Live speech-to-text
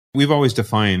We've always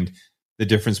defined the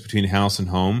difference between house and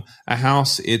home. A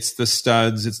house, it's the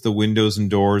studs, it's the windows and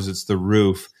doors, it's the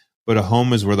roof. But a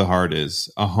home is where the heart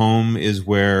is. A home is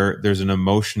where there's an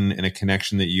emotion and a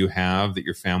connection that you have, that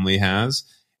your family has,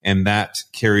 and that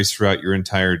carries throughout your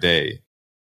entire day.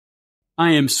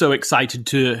 I am so excited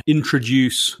to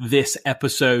introduce this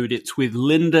episode. It's with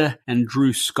Linda and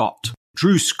Drew Scott.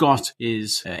 Drew Scott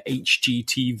is a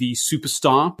HGTV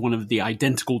superstar, one of the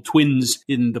identical twins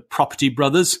in the Property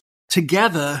Brothers.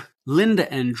 Together,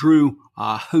 Linda and Drew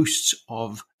are hosts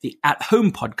of the At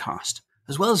Home podcast,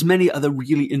 as well as many other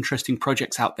really interesting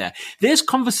projects out there. This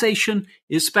conversation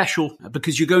is special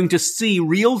because you're going to see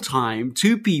real time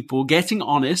two people getting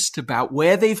honest about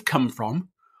where they've come from,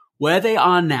 where they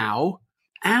are now,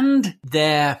 and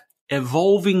their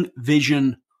evolving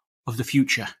vision of the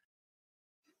future.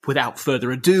 Without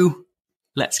further ado,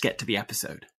 let's get to the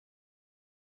episode.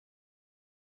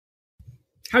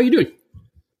 How are you doing?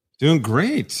 Doing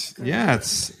great. Yeah,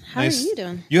 it's How nice. are you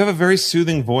doing? You have a very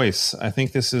soothing voice. I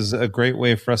think this is a great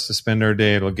way for us to spend our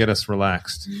day. It'll get us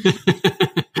relaxed.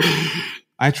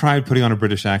 I tried putting on a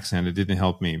British accent. It didn't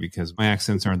help me because my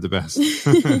accents aren't the best.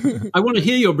 I want to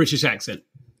hear your British accent.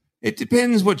 It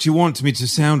depends what you want me to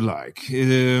sound like.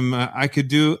 I could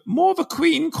do more of a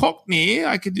Queen Cockney.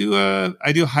 I do a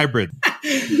hybrid.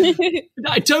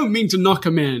 I don't mean to knock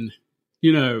a man,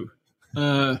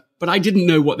 but I didn't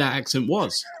know what that accent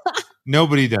was.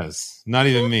 Nobody does. Not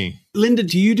even me. Linda,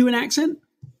 do you do an accent?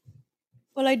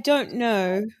 Well, I don't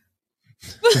know.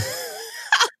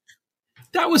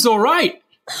 That was all right.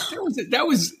 That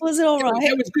was it all right?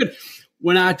 That was good.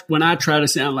 When I try to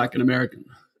sound like an American,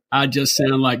 I just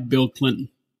sound like Bill Clinton.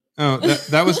 Oh,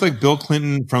 that was like Bill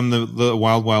Clinton from the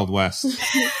Wild Wild West.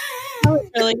 That was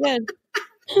really good.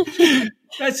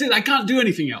 That's it. I can't do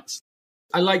anything else.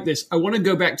 I like this. I want to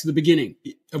go back to the beginning.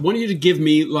 I want you to give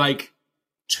me like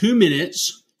 2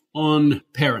 minutes on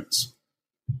parents.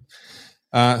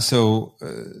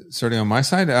 Starting on my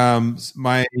side,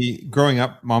 my growing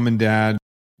up, mom and dad,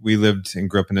 we lived and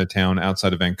grew up in a town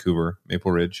outside of Vancouver,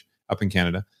 Maple Ridge, up in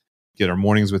Canada. Get our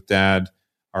mornings with dad,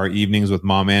 our evenings with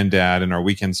mom and dad, and our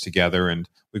weekends together. And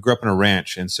we grew up on a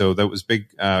ranch. And so that was a big,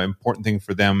 important thing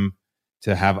for them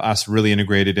to have us really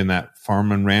integrated in that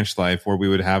farm and ranch life where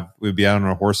we'd be out on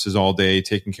our horses all day,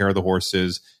 taking care of the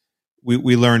horses.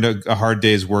 We learned a hard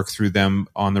day's work through them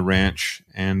on the ranch.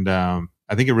 And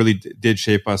I think it really did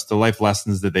shape us. The life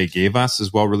lessons that they gave us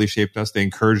as well really shaped us. They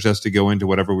encouraged us to go into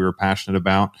whatever we were passionate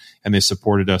about, and they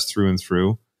supported us through and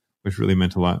through, which really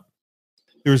meant a lot.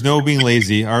 There was no being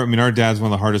lazy. Our dad's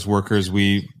one of the hardest workers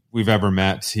we've ever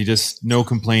met. He just, no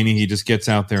complaining. He just gets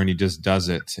out there and he just does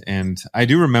it. And I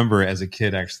do remember as a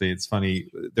kid, actually, it's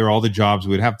funny. There are all the jobs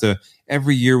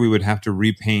every year we would have to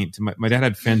repaint. My dad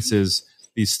had fences,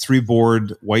 these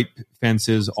 3-board white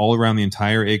fences all around the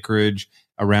entire acreage,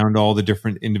 around all the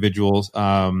different individuals.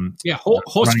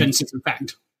 Horse fences, in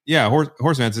fact. Yeah,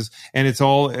 horse fences. And it's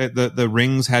all, the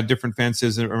rings had different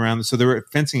fences around. So there were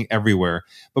fencing everywhere.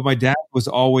 But my dad we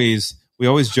always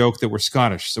joked that we're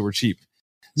Scottish, so we're cheap.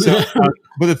 So,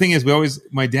 but the thing is,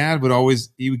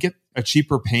 he would get a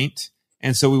cheaper paint.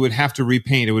 And so we would have to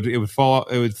repaint. It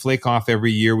would flake off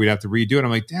every year. We'd have to redo it.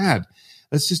 I'm like, Dad,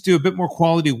 let's just do a bit more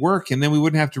quality work. And then we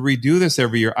wouldn't have to redo this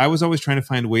every year. I was always trying to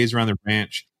find ways around the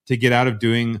ranch to get out of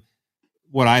doing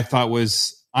what I thought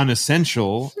was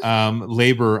unessential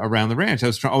labor around the ranch. I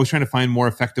was always trying to find more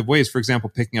effective ways. For example,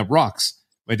 picking up rocks.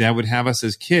 My dad would have us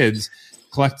as kids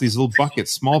collect these little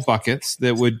buckets, small buckets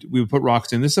we would put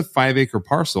rocks in. This is a 5-acre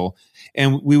parcel,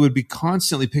 and we would be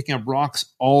constantly picking up rocks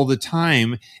all the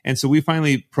time. And so we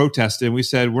finally protested and we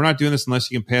said, we're not doing this unless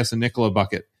you can pay us $0.05 a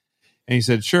bucket. And he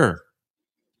said, sure.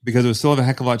 Because it was still a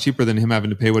heck of a lot cheaper than him having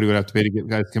to pay what he would have to pay to get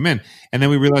guys to come in. And then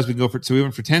we realized we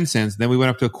went for 10 cents. Then we went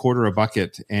up to $0.25 a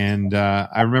bucket. And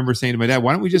I remember saying to my dad,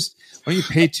 why don't you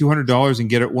pay $200 and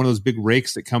get one of those big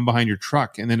rakes that come behind your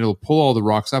truck, and then it'll pull all the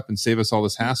rocks up and save us all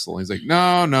this hassle. And he's like,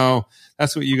 no,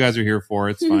 that's what you guys are here for.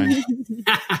 It's fine.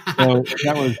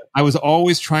 So I was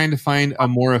always trying to find a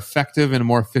more effective and a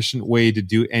more efficient way to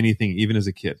do anything, even as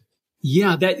a kid.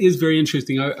 Yeah, that is very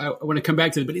interesting. I want to come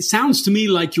back to it, but it sounds to me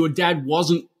like your dad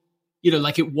wasn't,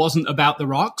 like it wasn't about the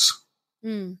rocks.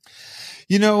 Mm.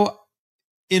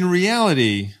 In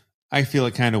reality, I feel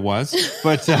it kind of was,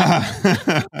 but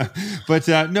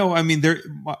no, I mean,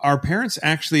 our parents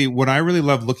actually, what I really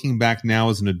love looking back now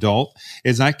as an adult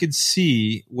is I could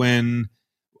see when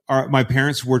my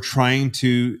parents were trying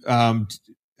to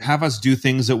have us do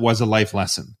things that was a life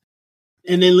lesson.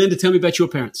 And then Linda, tell me about your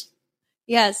parents.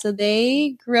 Yeah, so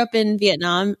they grew up in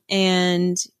Vietnam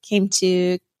and came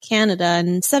to Canada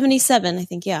in 77, I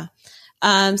think, yeah.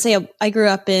 So yeah, I grew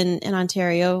up in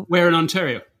Ontario, Where in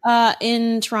Ontario?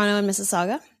 in Toronto and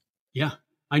Mississauga. Yeah,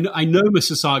 I know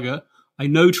Mississauga. I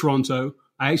know Toronto.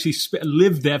 I actually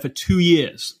lived there for 2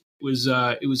 years. It was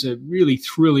a really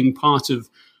thrilling part of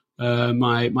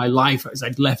my life as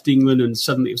I'd left England and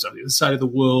suddenly it was on the other side of the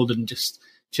world and just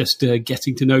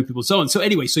getting to know people and so on. So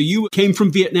anyway, so you came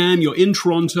from Vietnam. You're in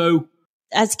Toronto.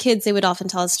 As kids, they would often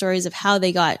tell us stories of how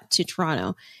they got to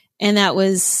Toronto, and that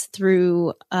was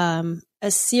through a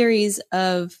series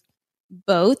of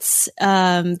boats.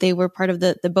 They were part of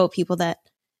the boat people that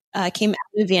came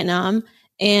out of Vietnam,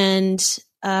 and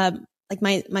like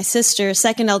my sister,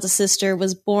 second eldest sister,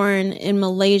 was born in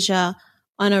Malaysia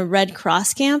on a Red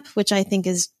Cross camp, which I think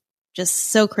is just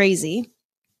so crazy.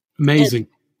 Amazing.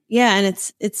 And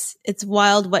it's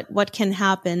wild what can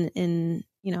happen in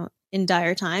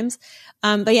dire times.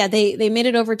 But yeah, they made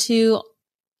it over to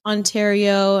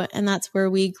Ontario, and that's where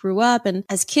we grew up. And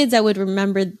as kids, I would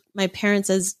remember my parents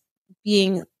as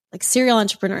being like serial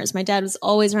entrepreneurs. My dad was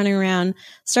always running around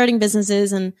starting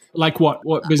businesses. And like what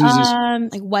businesses?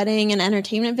 Like wedding and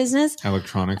entertainment business.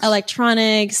 Electronics.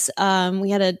 We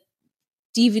had a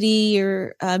DVD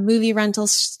or a movie rental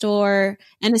store.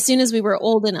 And as soon as we were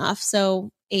old enough,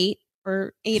 so 8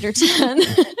 or 10,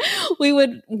 we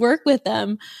would work with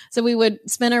them. So we would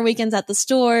spend our weekends at the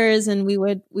stores, and we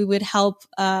would help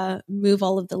move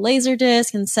all of the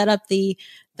Laserdisc and set up the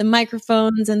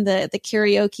microphones and the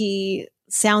karaoke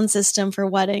sound system for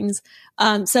weddings.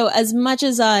 So as much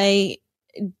as I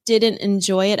didn't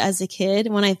enjoy it as a kid,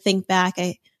 when I think back,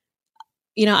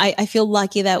 I feel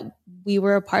lucky that we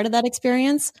were a part of that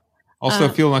experience. Also, I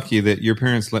feel lucky that your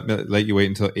parents let you wait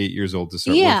until 8 years old to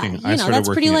start working. I started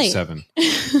working at 7.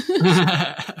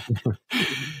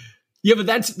 Yeah, but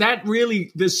that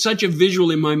really, there's such a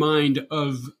visual in my mind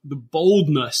of the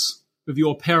boldness of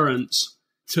your parents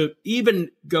to even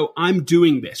go, I'm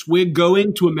doing this. We're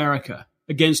going to America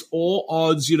against all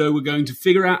odds. We're going to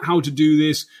figure out how to do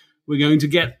this. We're going to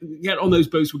get on those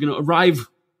boats. We're going to arrive.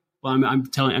 Well,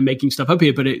 I'm making stuff up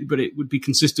here, but it would be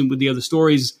consistent with the other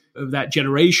stories of that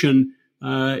generation.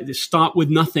 Start with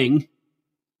nothing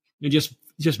and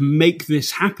just make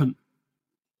this happen.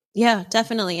 Yeah,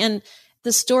 definitely. And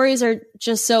the stories are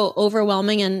just so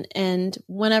overwhelming. And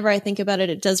whenever I think about it,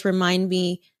 it does remind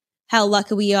me how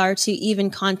lucky we are to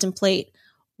even contemplate,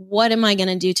 what am I going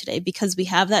to do today? Because we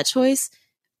have that choice.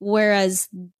 Whereas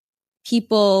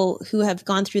people who have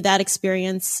gone through that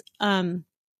experience,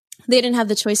 they didn't have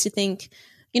the choice to think,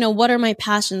 what are my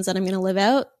passions that I'm going to live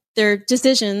out? Their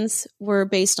decisions were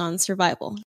based on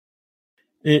survival.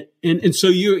 And so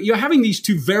you're having these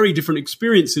two very different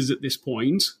experiences at this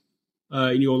point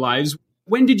in your lives.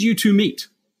 When did you two meet?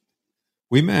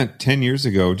 We met 10 years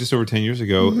ago, just over 10 years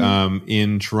ago,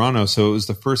 in Toronto. So it was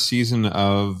the first season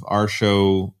of our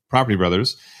show, Property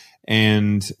Brothers.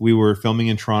 And we were filming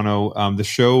in Toronto. The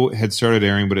show had started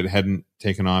airing, but it hadn't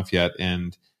taken off yet.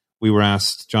 And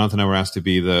Jonathan and I were asked to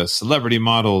be the celebrity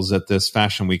models at this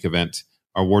Fashion Week event.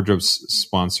 Our wardrobe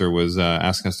sponsor was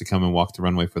asking us to come and walk the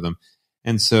runway for them.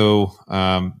 And so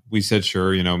we said,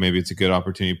 sure, maybe it's a good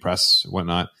opportunity, press,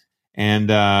 whatnot.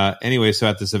 And anyway, so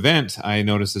at this event, I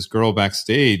noticed this girl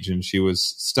backstage, and she was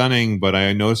stunning, but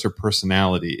I noticed her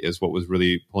personality is what was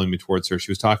really pulling me towards her.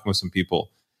 She was talking with some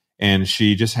people, and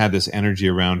she just had this energy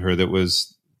around her that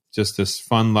was just this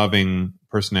fun-loving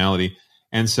personality.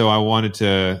 And so I wanted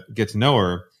to get to know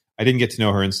her. I didn't get to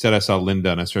know her. Instead, I saw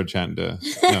Linda, and I started chatting to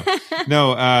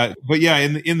but yeah,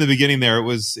 in the beginning there, it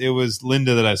was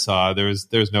Linda that I saw. There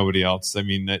was nobody else. I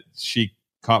mean, she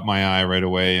caught my eye right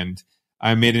away, and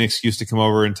I made an excuse to come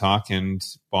over and talk and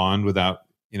bond without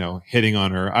hitting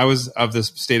on her. I was of this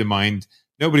state of mind.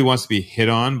 Nobody wants to be hit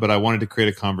on, but I wanted to create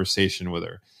a conversation with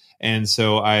her. And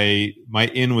so my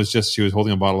in was just, she was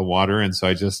holding a bottle of water, and so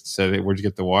I just said, hey, where'd you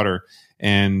get the water?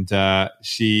 And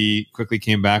she quickly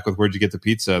came back with, where'd you get the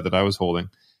pizza that I was holding?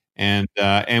 And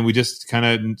we just kind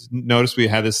of noticed we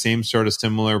had the same sort of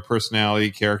similar personality,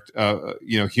 character,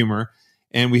 humor,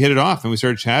 and we hit it off, and we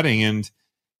started chatting. And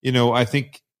I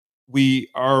think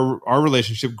our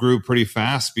relationship grew pretty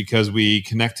fast because we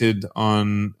connected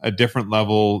on a different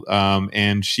level.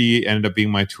 And she ended up being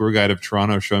my tour guide of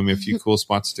Toronto, showing me a few cool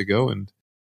spots to go. And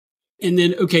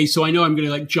then, okay, so I know I'm going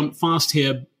to jump fast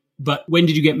here, but when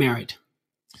did you get married?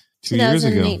 2 years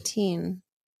ago. 2018.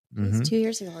 It's 2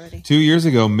 years ago already. 2 years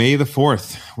ago, May the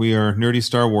 4th. We are nerdy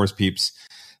Star Wars peeps.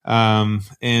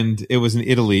 And it was in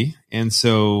Italy. And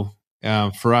so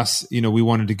for us, we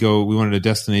wanted a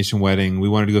destination wedding. We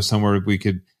wanted to go somewhere we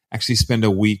could actually spend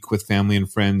a week with family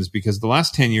and friends, because the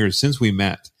last 10 years since we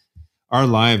met, our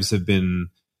lives have been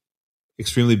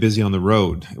extremely busy on the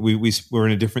road. We're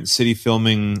in a different city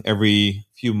filming every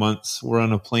few months. We're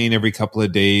on a plane every couple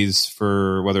of days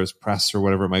for whether it's press or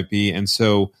whatever it might be. And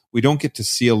so we don't get to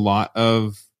see a lot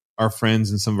of our friends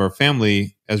and some of our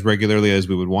family as regularly as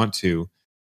we would want to.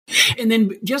 And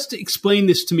then just to explain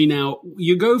this to me now,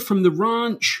 you go from the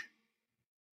ranch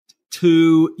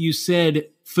to, you said,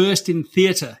 first in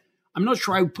theater. I'm not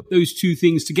sure I would put those two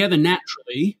things together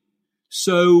naturally.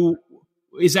 So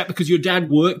is that because your dad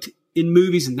worked in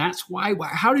movies and that's why?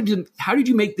 How did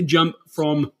you make the jump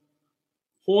from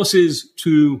horses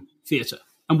to theater?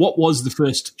 And what was the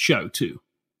first show too?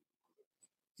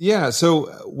 Yeah. So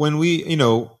when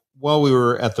while we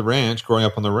were at the ranch, growing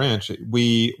up on the ranch,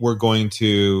 we were going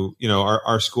to,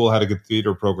 our school had a good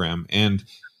theater program. And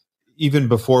even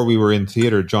before we were in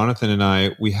theater, Jonathan and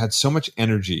I, we had so much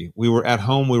energy. We were at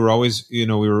home. We were always, we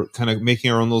were kind of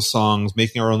making our own little songs,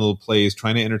 making our own little plays,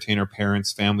 trying to entertain our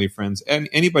parents, family, friends, and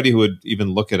anybody who would even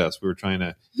look at us. We were trying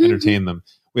to entertain them.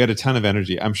 We had a ton of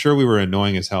energy. I'm sure we were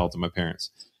annoying as hell to my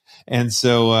parents. And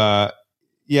so,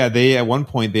 they, at one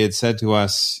point they had said to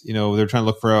us, they're trying to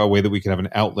look for a way that we could have an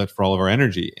outlet for all of our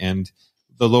energy. And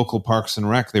the local Parks and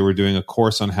Rec, they were doing a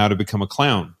course on how to become a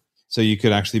clown. So you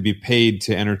could actually be paid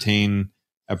to entertain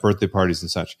at birthday parties and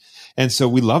such. And so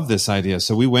we loved this idea.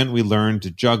 So we learned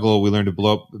to juggle, we learned to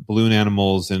blow up balloon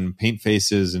animals and paint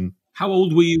faces. And how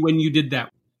old were you when you did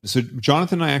that? So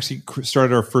Jonathan and I actually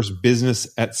started our first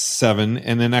business at 7,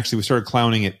 and then actually we started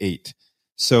clowning at 8.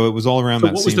 So it was all around that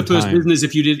same time. What was the first business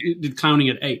if you did clowning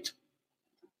at 8?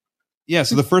 Yeah,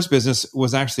 so the first business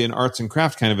was actually an arts and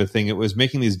craft kind of a thing. It was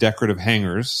making these decorative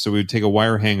hangers. So we would take a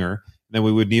wire hanger, then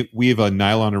we would weave a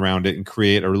nylon around it and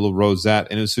create a little rosette.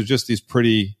 And it was just these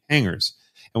pretty hangers.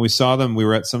 And we saw them. We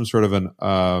were at some sort of an,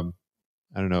 it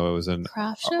was an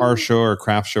art show or a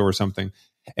craft show or something.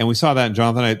 And we saw that. And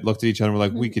Jonathan and I looked at each other and we're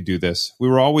like, we could do this. We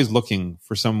were always looking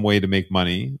for some way to make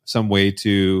money, some way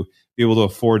to be able to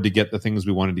afford to get the things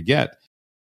we wanted to get.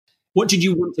 What did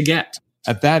you want to get?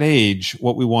 At that age,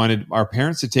 what we wanted, our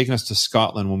parents had taken us to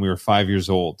Scotland when we were 5 years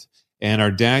old. And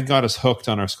our dad got us hooked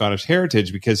on our Scottish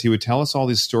heritage because he would tell us all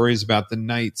these stories about the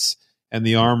knights and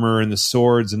the armor and the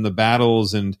swords and the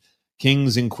battles and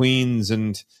kings and queens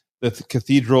and the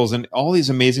cathedrals and all these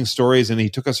amazing stories. And he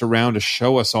took us around to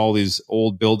show us all these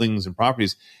old buildings and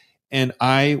properties. And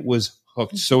I was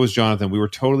hooked. So was Jonathan. We were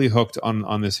totally hooked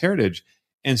on this heritage.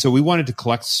 And so we wanted to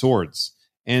collect swords.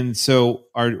 And so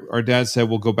our dad said,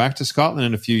 we'll go back to Scotland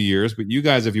in a few years, but you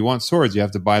guys, if you want swords, you have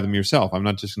to buy them yourself. I'm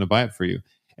not just going to buy it for you.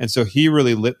 And so he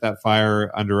really lit that fire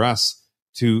under us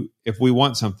to, if we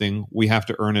want something, we have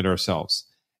to earn it ourselves.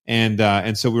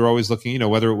 And so we were always looking,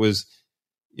 whether it was,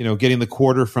 getting the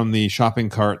quarter from the shopping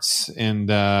carts and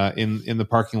in the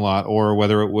parking lot, or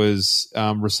whether it was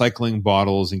recycling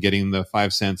bottles and getting the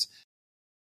 5 cents.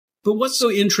 But what's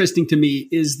so interesting to me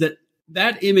is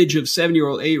that image of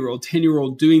 7-year-old, 8-year-old,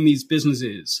 10-year-old doing these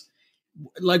businesses,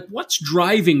 like what's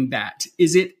driving that?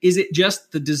 Is it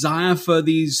just the desire for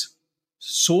these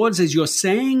swords, as you're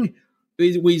saying?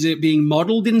 Is it being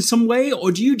modeled in some way?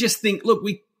 Or do you just think, look,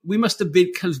 we must have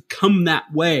come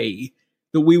that way,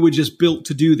 that we were just built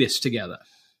to do this together?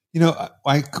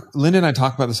 Linda and I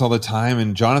talk about this all the time,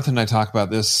 and Jonathan and I talk about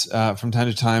this from time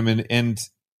to time. And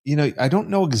I don't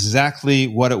know exactly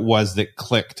what it was that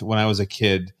clicked when I was a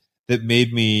kid that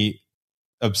made me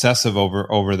obsessive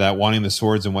over that, wanting the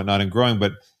swords and whatnot and growing.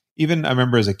 But even I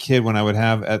remember as a kid when I would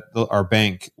have at our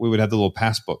bank, we would have the little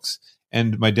passbooks,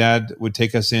 and my dad would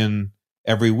take us in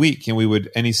every week, and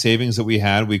any savings that we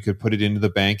had, we could put it into the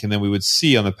bank, and then we would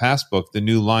see on the passbook the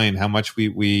new line, how much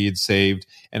we had saved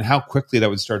and how quickly that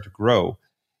would start to grow.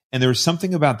 And there was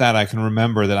something about that I can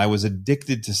remember, that I was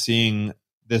addicted to seeing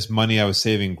this money I was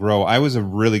saving grow. I was a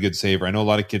really good saver. I know a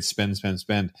lot of kids spend.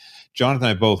 Jonathan and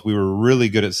I both, we were really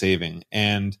good at saving,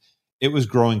 and it was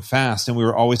growing fast, and we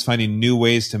were always finding new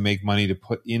ways to make money to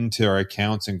put into our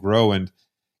accounts and grow. And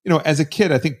as a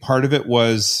kid, I think part of it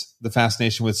was the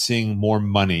fascination with seeing more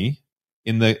money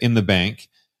in the bank.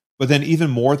 But then even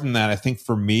more than that, I think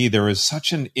for me, there was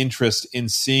such an interest in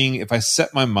seeing if I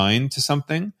set my mind to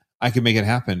something, I could make it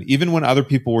happen, even when other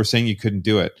people were saying you couldn't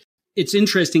do it. It's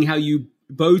interesting how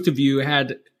both of you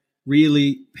had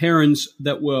really parents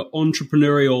that were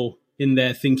entrepreneurial in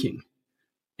their thinking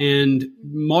and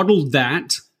modeled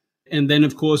that. And then,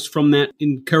 of course, from that,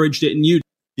 encouraged it in you.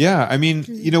 Yeah. I mean,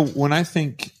 when I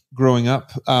think growing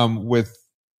up with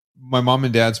my mom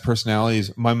and dad's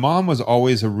personalities, my mom was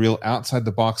always a real outside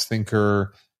the box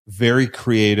thinker, very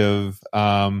creative,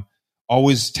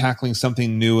 always tackling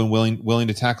something new and willing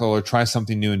to tackle or try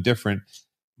something new and different.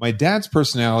 My dad's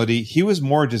personality, he was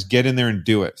more just get in there and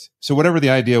do it. So whatever the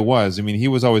idea was, I mean, he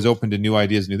was always open to new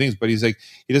ideas, new things, but he's like,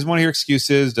 he doesn't want to hear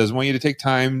excuses, doesn't want you to take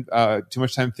time, too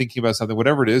much time thinking about something,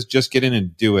 whatever it is, just get in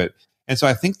and do it. And so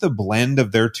I think the blend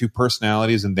of their two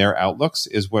personalities and their outlooks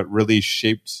is what really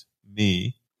shaped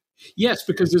me. Yes,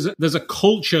 because there's a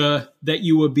culture that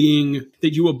you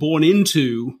were born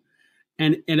into.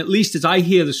 And at least as I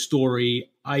hear the story,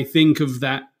 I think of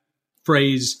that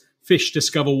phrase, fish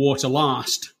discover water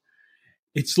last.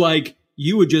 It's like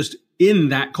you were just in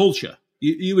that culture.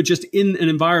 You were just in an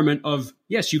environment of,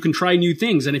 yes, you can try new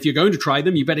things. And if you're going to try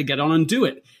them, you better get on and do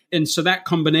it. And so that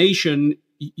combination,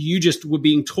 you just were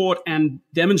being taught and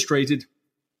demonstrated,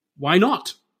 why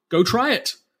not? Go try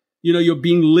it. You know, you're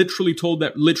being literally told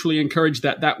that, literally encouraged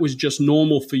that was just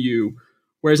normal for you.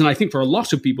 Whereas, and I think for a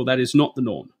lot of people, that is not the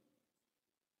norm.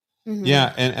 Mm-hmm.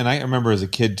 Yeah. And I remember as a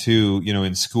kid too, you know,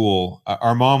 in school,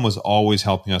 our mom was always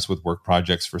helping us with work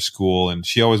projects for school. And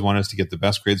she always wanted us to get the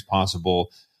best grades possible,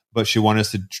 but she wanted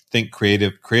us to think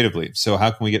creatively. So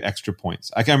how can we get extra points?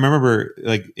 I can remember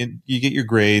like you get your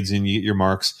grades and you get your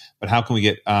marks, but how can we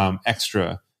get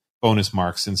extra bonus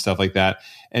marks and stuff like that?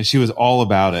 And she was all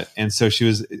about it. And so she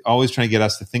was always trying to get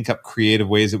us to think up creative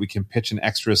ways that we can pitch an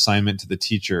extra assignment to the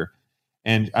teacher.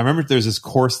 And I remember there's this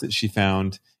course that she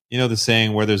found, you know, the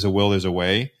saying, where there's a will, there's a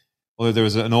way. Well, there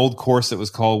was an old course that was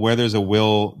called Where There's a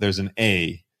Will, There's an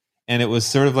A. And it was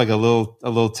sort of like a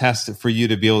little test for you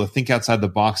to be able to think outside the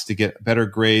box to get better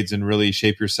grades and really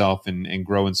shape yourself and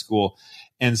grow in school.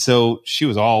 And so she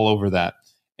was all over that.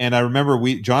 And I remember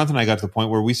Jonathan and I got to the point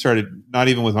where we started, not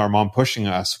even with our mom pushing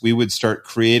us, we would start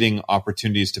creating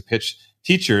opportunities to pitch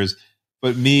teachers.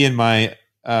 But me in my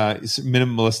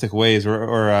minimalistic ways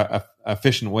or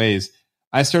efficient ways,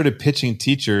 I started pitching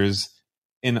teachers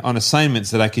on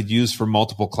assignments that I could use for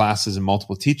multiple classes and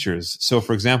multiple teachers. So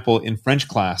for example, in French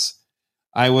class,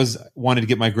 I wanted to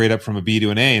get my grade up from a B to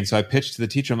an A. And so I pitched to the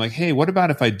teacher. I'm like, hey, what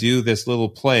about if I do this little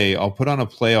play? I'll put on a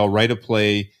play, I'll write a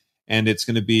play, and it's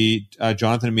going to be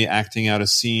Jonathan and me acting out a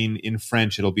scene in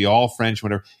French. It'll be all French,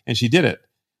 whatever. And she did it.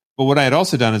 But what I had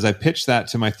also done is I pitched that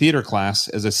to my theater class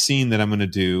as a scene that I'm going to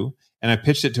do. And I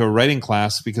pitched it to a writing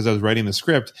class because I was writing the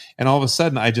script. And all of a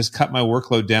sudden, I just cut my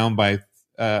workload down by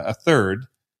a third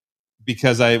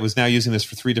because I was now using this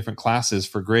for 3 different classes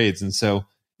for grades. And so,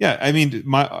 yeah, I mean,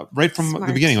 right from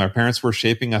the beginning, our parents were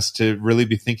shaping us to really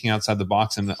be thinking outside the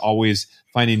box and always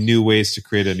finding new ways to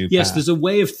create a new path. There's a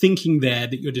way of thinking there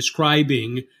that you're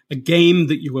describing, a game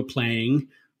that you were playing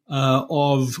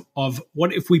of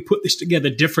what if we put this together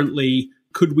differently?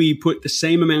 Could we put the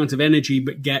same amount of energy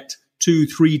but get 2,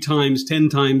 3 times, 10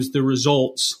 times the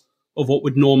results of what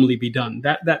would normally be done?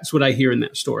 That's what I hear in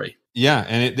that story. Yeah,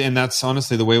 and that's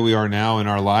honestly the way we are now in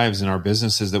our lives and our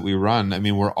businesses that we run. I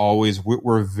mean,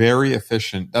 we're very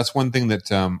efficient. That's one thing that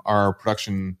our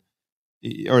production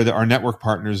or our network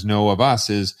partners know of us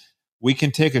is we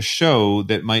can take a show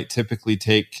that might typically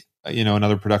take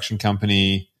another production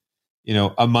company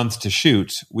a month to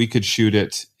shoot. We could shoot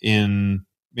it in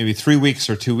maybe 3 weeks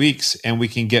or 2 weeks, and we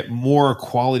can get more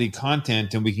quality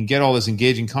content and we can get all this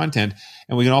engaging content,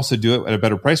 and we can also do it at a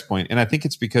better price point. And I think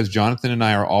it's because Jonathan and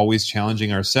I are always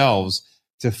challenging ourselves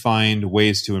to find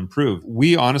ways to improve.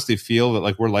 We honestly feel that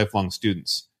like we're lifelong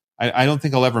students. I don't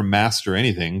think I'll ever master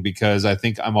anything because I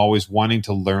think I'm always wanting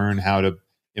to learn how to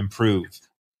improve.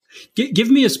 Give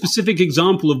me a specific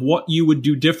example of what you would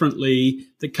do differently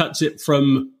that cuts it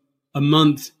from a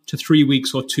month to 3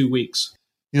 weeks or 2 weeks.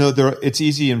 It's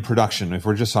easy in production. If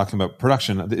we're just talking about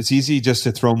production, it's easy just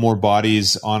to throw more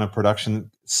bodies on a production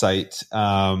site,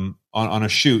 on a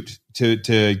shoot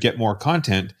to get more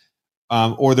content.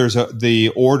 Or there's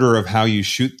the order of how you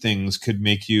shoot things could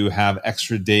make you have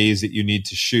extra days that you need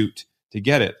to shoot to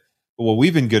get it. But what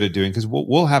we've been good at doing, because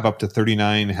we'll have up to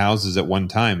 39 houses at one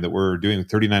time that we're doing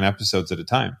 39 episodes at a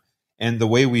time. And the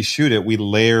way we shoot it, we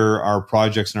layer our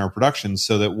projects and our productions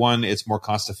so that one, it's more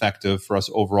cost effective for us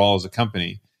overall as a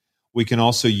company. We can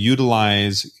also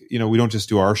utilize, we don't just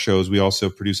do our shows, we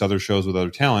also produce other shows with other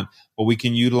talent, but we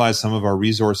can utilize some of our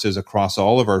resources across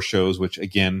all of our shows, which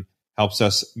again, helps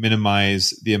us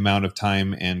minimize the amount of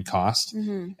time and cost.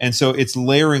 Mm-hmm. And so it's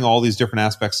layering all these different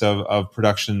aspects of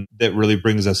production that really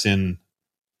brings us in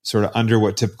sort of under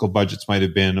what typical budgets might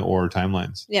have been or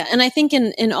timelines. Yeah. And I think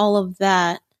in all of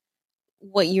that,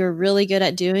 what you're really good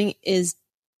at doing is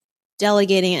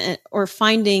delegating it or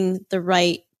finding the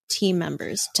right team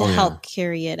members to help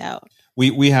carry it out.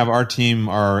 We have our team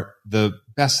are the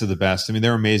best of the best. I mean,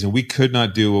 they're amazing. We could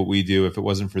not do what we do if it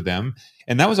wasn't for them.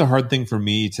 And that was a hard thing for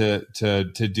me to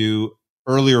do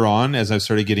earlier on as I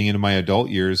started getting into my adult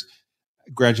years.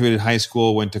 Graduated high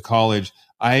school, went to college.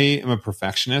 I am a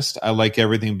perfectionist. I like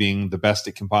everything being the best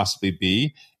it can possibly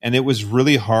be. And it was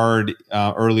really hard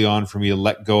early on for me to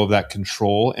let go of that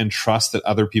control and trust that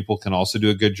other people can also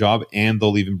do a good job, and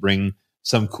they'll even bring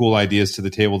some cool ideas to the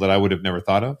table that I would have never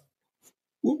thought of.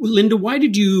 Linda, why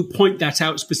did you point that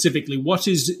out specifically? What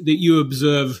is that you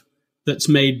observe that's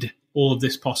made all of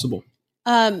this possible?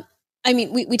 I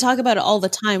mean, we talk about it all the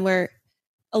time, where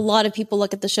a lot of people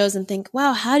look at the shows and think,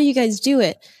 wow, how do you guys do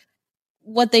it?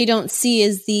 What they don't see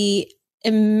is the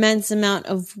immense amount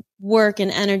of work and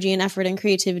energy and effort and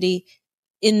creativity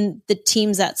in the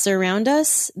teams that surround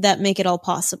us that make it all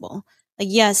possible. Like,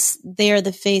 yes, they are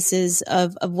the faces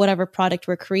of whatever product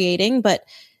we're creating, but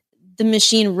the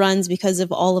machine runs because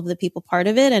of all of the people part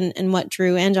of it. And what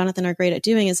Drew and Jonathan are great at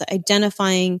doing is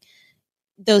identifying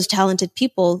those talented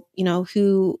people, you know,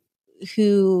 who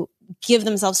give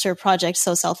themselves to a project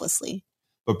so selflessly.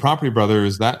 But Property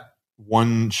Brothers, that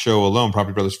one show alone,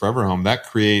 Property Brothers Forever Home, that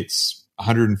creates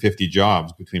 150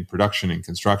 jobs between production and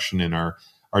construction and our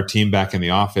team back in the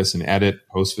office and edit,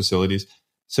 post facilities.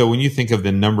 So when you think of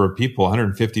the number of people,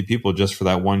 150 people just for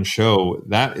that one show,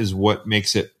 that is what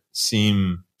makes it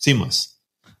seem seamless.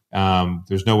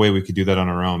 There's no way we could do that on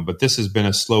our own, but this has been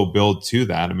a slow build to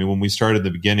that. I mean, when we started at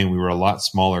the beginning, we were a lot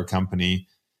smaller company.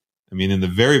 I mean, in the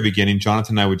very beginning,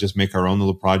 Jonathan and I would just make our own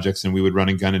little projects and we would run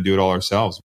and gun and do it all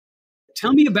ourselves.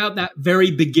 Tell me about that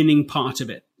very beginning part of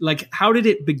it. Like, how did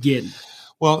it begin?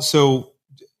 Well, so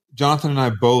Jonathan and I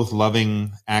both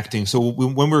loving acting. So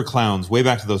when we were clowns, way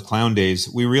back to those clown days,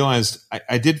 we realized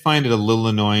I did find it a little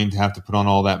annoying to have to put on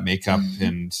all that makeup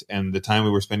and the time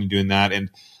we were spending doing that. And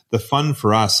the fun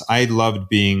for us, I loved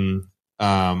being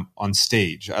on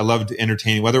stage. I loved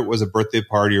entertaining, whether it was a birthday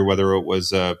party or whether it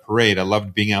was a parade. I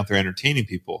loved being out there entertaining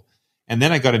people. And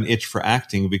then I got an itch for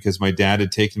acting because my dad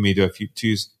had taken me to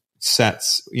two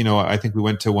sets. You know, I think we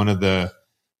went to one of the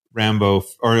Rambo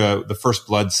or the First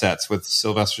Blood sets with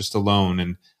Sylvester Stallone,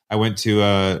 and I went to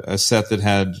a set that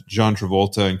had John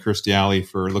Travolta and Kirstie Alley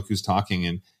for Look Who's Talking,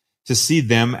 and to see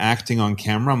them acting on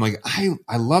camera, I'm like,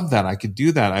 I love that. I could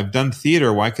do that. I've done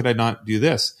theater. Why could I not do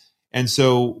this? And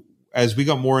so as we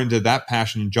got more into that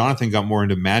passion, Jonathan got more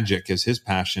into magic as his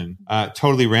passion.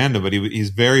 Totally random, but he's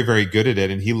very, very good at it,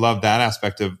 and he loved that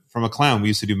aspect of from a clown. We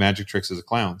used to do magic tricks as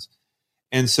clowns,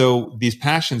 and so these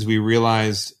passions, we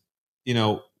realized, you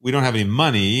know, we don't have any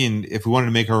money. And if we wanted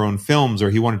to make our own films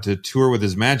or he wanted to tour with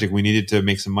his magic, we needed to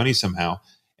make some money somehow.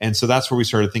 And so that's where we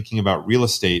started thinking about real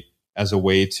estate as a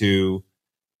way to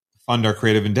fund our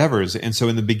creative endeavors. And so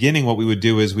in the beginning, what we would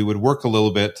do is we would work a little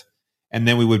bit and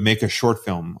then we would make a short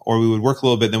film, or we would work a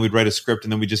little bit and then we'd write a script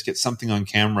and then we'd just get something on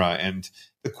camera. And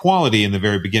the quality in the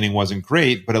very beginning wasn't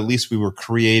great, but at least we were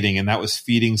creating, and that was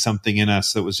feeding something in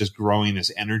us that was just growing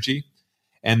this energy.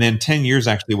 And then 10 years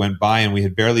actually went by and we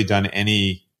had barely done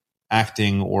any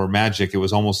acting or magic. It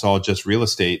was almost all just real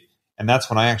estate. And that's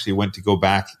when I actually went to go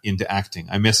back into acting.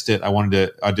 I missed it. I wanted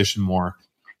to audition more.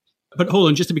 But hold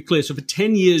on, just to be clear. So for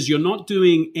 10 years, you're not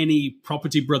doing any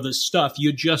Property Brothers stuff.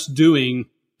 You're just doing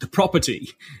the property.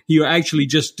 You're actually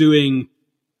just doing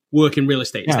work in real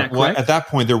estate. Is that correct? Well, at that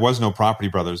point, there was no Property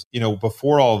Brothers. You know,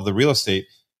 before all of the real estate,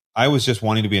 I was just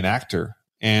wanting to be an actor.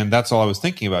 And that's all I was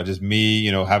thinking about, just me,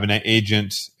 you know, having an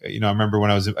agent. You know, I remember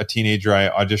when I was a teenager, I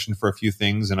auditioned for a few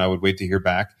things and I would wait to hear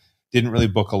back. Didn't really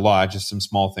book a lot, just some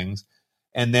small things.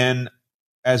 And then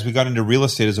as we got into real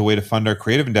estate as a way to fund our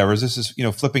creative endeavors, this is, you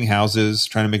know, flipping houses,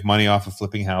 trying to make money off of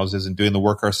flipping houses and doing the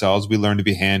work ourselves. We learned to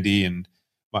be handy, and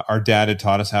our dad had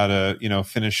taught us how to, you know,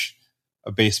 finish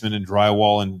a basement and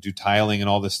drywall and do tiling and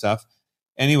all this stuff.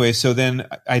 Anyway, so then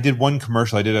I did one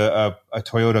commercial. I did a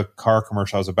Toyota car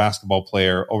commercial. I was a basketball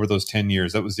player over those 10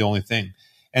 years. That was the only thing.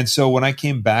 And so when I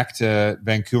came back to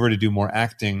Vancouver to do more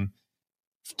acting,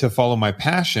 to follow my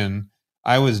passion,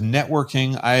 I was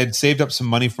networking. I had saved up some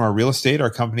money from our real estate.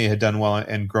 Our company had done well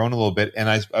and grown a little bit. And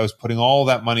I was putting all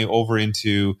that money over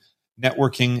into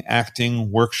networking,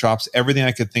 acting, workshops, everything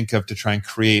I could think of to try and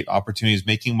create opportunities,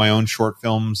 making my own short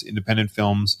films, independent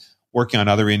films, working on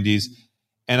other indies.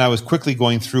 And I was quickly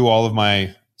going through all of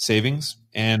my savings,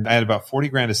 and I had about 40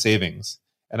 grand of savings,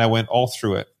 and I went all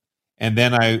through it. And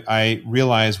then I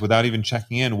realized, without even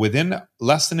checking in, within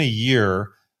less than a year,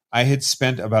 I had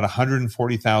spent about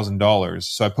 $140,000.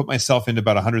 So I put myself into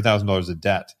about $100,000 of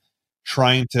debt,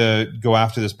 trying to go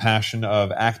after this passion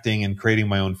of acting and creating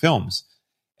my own films.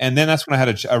 And then that's when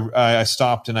I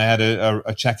stopped and I had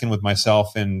a check-in with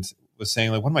myself and was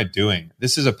saying, like, what am I doing?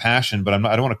 This is a passion, but I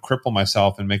don't want to cripple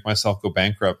myself and make myself go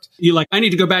bankrupt. You're like, I need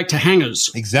to go back to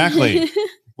hangers. Exactly.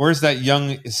 Where's that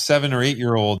young 7 or 8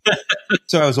 year old?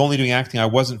 So I was only doing acting. I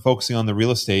wasn't focusing on the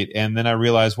real estate. And then I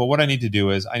realized, well, what I need to do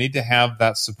is I need to have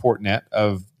that support net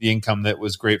of the income that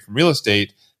was great from real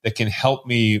estate that can help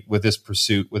me with this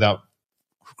pursuit without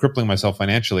crippling myself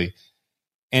financially.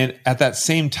 And at that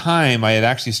same time, I had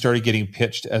actually started getting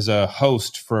pitched as a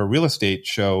host for a real estate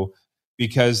show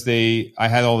because I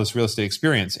had all this real estate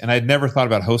experience and I'd never thought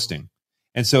about hosting.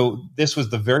 And so this was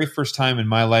the very first time in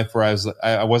my life where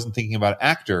I wasn't thinking about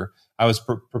actor. I was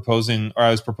proposed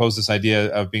this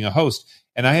idea of being a host.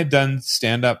 And I had done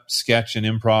stand-up, sketch, and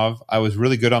improv. I was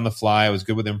really good on the fly. I was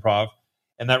good with improv.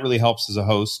 And that really helps as a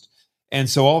host. And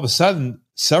so all of a sudden,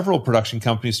 several production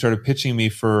companies started pitching me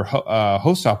for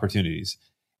host opportunities.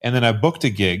 And then I booked a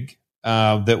gig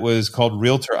that was called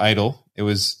Realtor Idol. It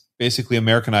was basically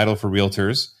American Idol for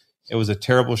realtors. It was a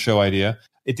terrible show idea.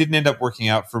 It didn't end up working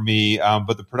out for me,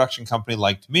 but the production company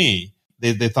liked me.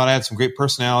 They thought I had some great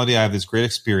personality. I have this great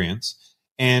experience.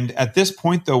 And at this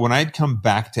point, though, when I'd come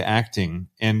back to acting,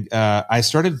 and I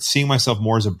started seeing myself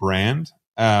more as a brand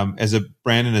and as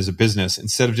a business,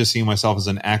 instead of just seeing myself as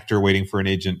an actor waiting for an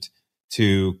agent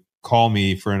to call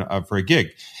me for a gig.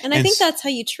 And I think that's how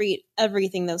you treat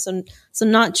everything, though. So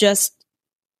not just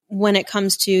when it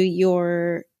comes to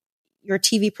your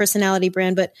TV personality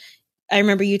brand, but I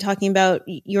remember you talking about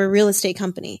your real estate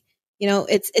company. You know,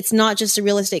 it's not just a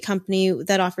real estate company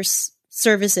that offers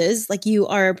services. Like, you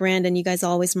are a brand, and you guys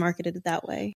always marketed it that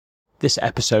way. This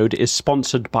episode is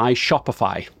sponsored by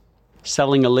Shopify.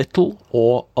 Selling a little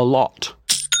or a lot.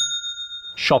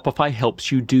 Shopify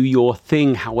helps you do your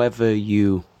thing however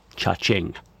you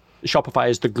cha-ching. Shopify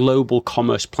is the global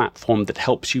commerce platform that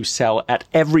helps you sell at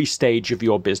every stage of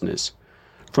your business.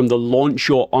 From the launch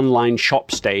your online shop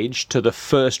stage to the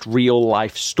first real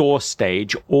life store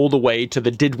stage, all the way to the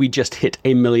did we just hit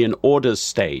 1 million orders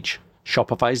stage,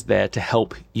 Shopify's there to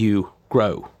help you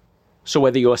grow. So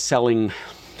whether you're selling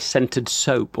scented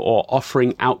soap or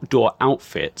offering outdoor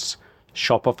outfits,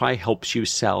 Shopify helps you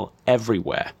sell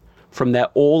everywhere. From their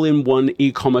all-in-one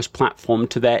e-commerce platform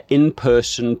to their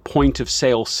in-person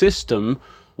point-of-sale system,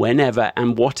 whenever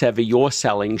and whatever you're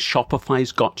selling,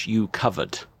 Shopify's got you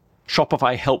covered.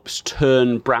 Shopify helps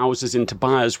turn browsers into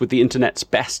buyers with the internet's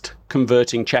best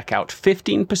converting checkout,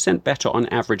 15% better on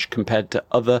average compared to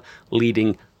other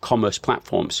leading commerce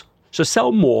platforms. So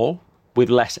sell more with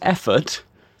less effort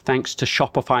thanks to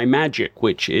Shopify Magic,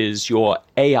 which is your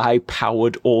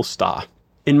AI-powered all-star.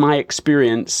 In my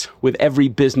experience with every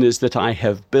business that I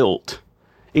have built,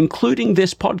 including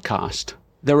this podcast,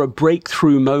 there are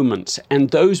breakthrough moments,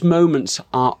 and those moments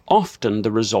are often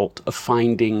the result of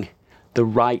finding the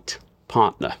right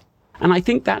partner. And I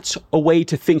think that's a way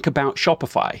to think about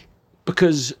Shopify,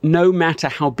 because no matter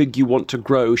how big you want to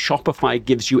grow, Shopify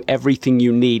gives you everything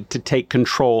you need to take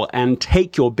control and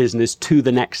take your business to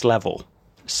the next level.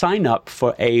 Sign up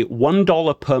for a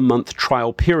 $1 per month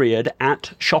trial period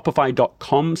at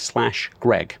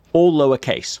shopify.com/Greg, all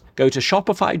lowercase. Go to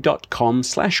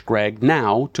shopify.com/Greg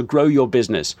now to grow your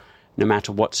business, no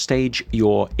matter what stage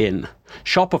you're in.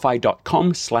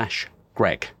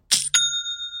 Shopify.com/Greg.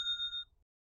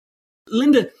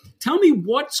 Linda, tell me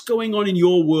what's going on in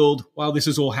your world while this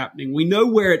is all happening. We know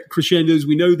where it crescendos.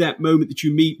 We know that moment that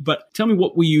you meet, but tell me,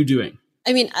 what were you doing?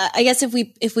 I mean, I guess if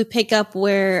we pick up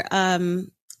where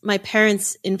my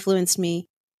parents influenced me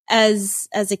as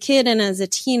a kid and as a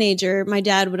teenager, my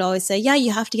dad would always say, "Yeah,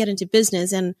 you have to get into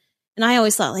business," and I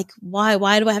always thought, like, why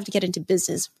do I have to get into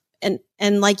business? And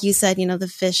like you said, you know, the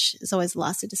fish is always the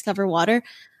last to discover water.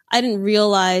 I didn't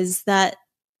realize that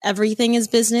everything is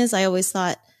business. I always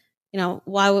thought, you know,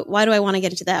 why do I want to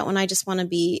get into that when I just want to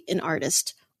be an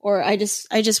artist, or I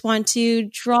just want to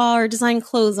draw or design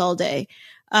clothes all day.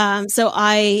 So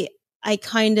I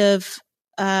kind of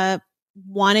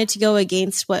wanted to go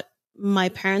against what my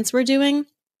parents were doing.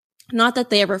 Not that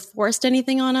they ever forced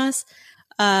anything on us.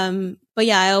 But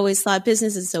yeah, I always thought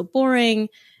business is so boring,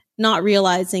 not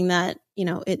realizing that, you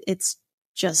know, it's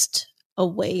just a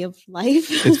way of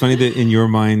life. It's funny that in your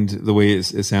mind, the way it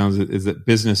sounds is that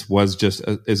business was just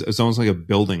it's almost like a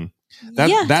building.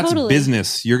 That's totally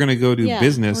business. You're going to go do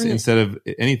business instead of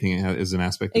anything as an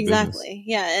aspect of business. Exactly.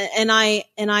 Yeah. And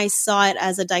I saw it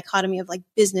as a dichotomy of like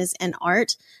business and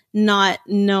art, not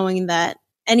knowing that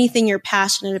anything you're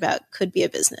passionate about could be a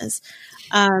business.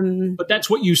 But that's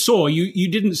what you saw.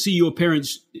 You didn't see your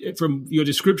parents, from your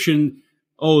description,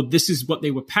 oh, this is what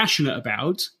they were passionate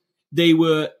about. They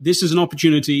were, this is an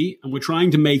opportunity and we're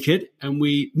trying to make it and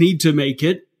we need to make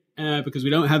it because we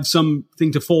don't have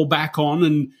something to fall back on.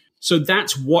 And so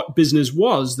that's what business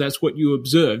was. That's what you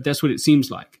observed. That's what it seems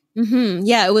like. Mm-hmm.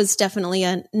 Yeah, it was definitely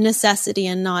a necessity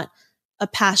and not a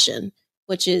passion,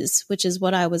 which is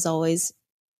what I was always,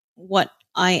 what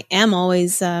I am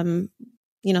always,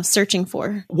 searching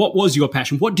for. What was your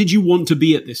passion? What did you want to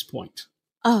be at this point?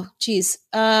 Oh, geez.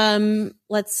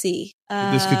 Let's see.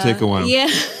 This could take a while. Yeah.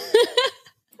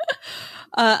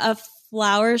 A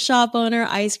flower shop owner,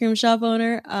 ice cream shop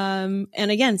owner.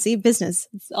 And again, see, business.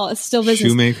 It's still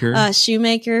business.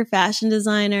 Shoemaker, fashion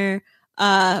designer.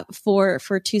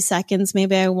 For 2 seconds,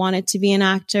 maybe I wanted to be an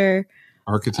actor.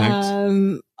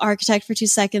 Architect for 2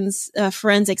 seconds.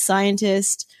 Forensic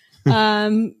scientist.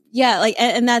 And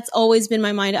that's always been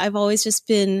my mind. I've always just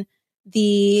been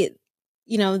the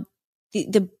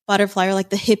butterfly, or like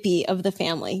the hippie of the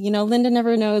family. Linda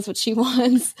never knows what she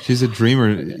wants. She's a dreamer.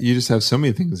 You just have so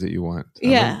many things that you want.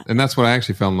 Yeah. And that's what I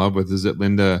actually fell in love with, is that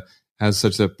Linda has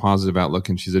such a positive outlook,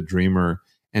 and she's a dreamer,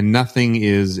 and nothing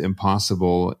is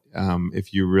impossible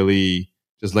if you really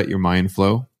just let your mind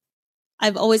flow.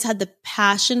 I've always had the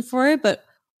passion for it, but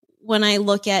when I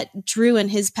look at Drew and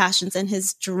his passions and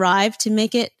his drive to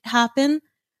make it happen,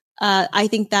 I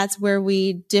think that's where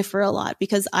we differ a lot,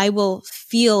 because I will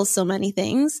feel so many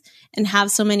things and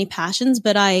have so many passions,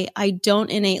 but I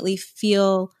don't innately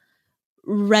feel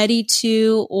ready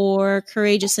to or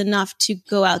courageous enough to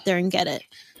go out there and get it.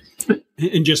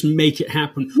 And just make it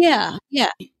happen. Yeah.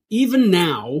 Even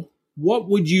now, what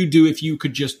would you do if you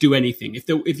could just do anything?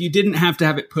 If you didn't have to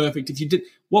have it perfect,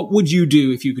 what would you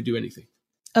do if you could do anything?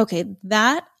 Okay,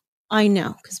 that I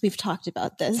know, because we've talked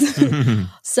about this.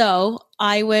 So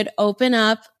I would open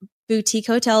up boutique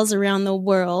hotels around the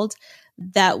world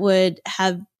that would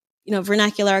have,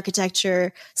 vernacular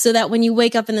architecture, so that when you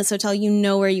wake up in this hotel, you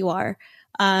know where you are.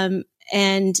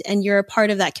 And you're a part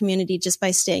of that community just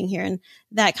by staying here. And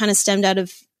that kind of stemmed out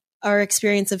of our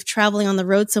experience of traveling on the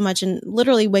road so much, and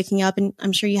literally waking up, and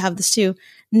I'm sure you have this too,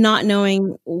 not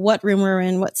knowing what room we're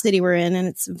in, what city we're in, and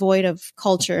it's void of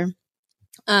culture.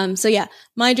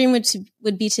 My dream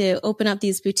would be to open up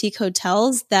these boutique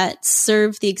hotels that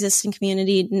serve the existing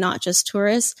community, not just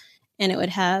tourists. And it would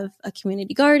have a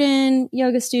community garden,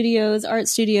 yoga studios, art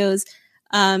studios,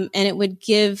 and it would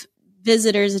give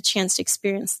visitors a chance to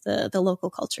experience the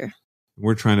local culture.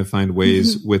 We're trying to find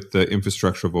ways with the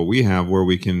infrastructure of what we have where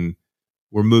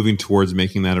we're moving towards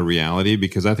making that a reality,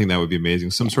 because I think that would be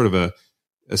amazing. Some sort of a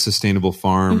sustainable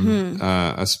farm,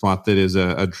 a spot that is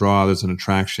a draw, there's an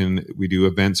attraction. We do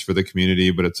events for the community,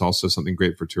 but it's also something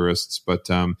great for tourists. But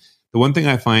the one thing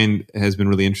I find has been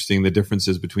really interesting, the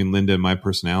differences between Linda and my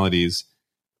personalities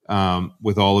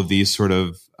with all of these sort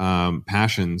of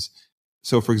passions.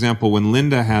 So, for example, when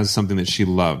Linda has something that she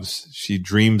loves, she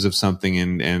dreams of something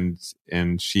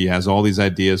and she has all these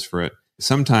ideas for it.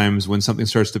 Sometimes when something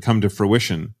starts to come to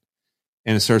fruition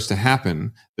and it starts to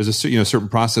happen, there's certain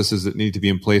processes that need to be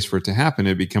in place for it to happen.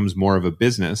 It becomes more of a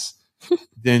business.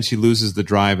 Then she loses the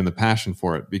drive and the passion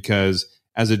for it, because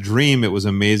as a dream, it was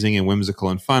amazing and whimsical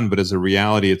and fun, but as a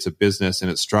reality, it's a business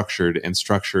and it's structured, and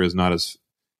structure is not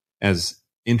as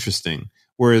interesting.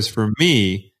 Whereas for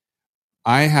me,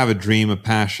 I have a dream, a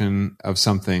passion of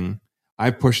something.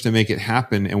 I push to make it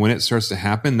happen. And when it starts to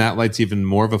happen, that lights even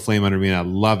more of a flame under me. And I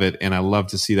love it. And I love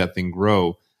to see that thing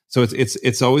grow. So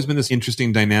it's always been this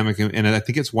interesting dynamic. And I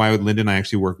think it's why Linda and I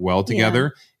actually work well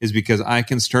together, is because I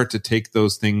can start to take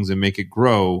those things and make it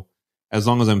grow, as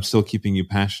long as I'm still keeping you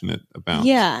passionate about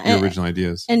your original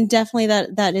ideas. And definitely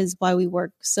that is why we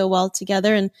work so well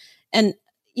together. And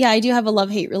I do have a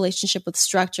love-hate relationship with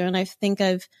structure. And I think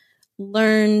I've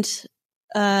learned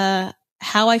how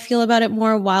I feel about it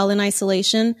more while in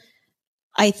isolation.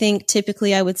 I think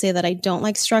typically I would say that I don't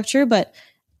like structure, but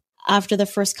after the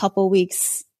first couple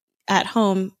weeks at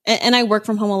home, and I work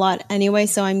from home a lot anyway,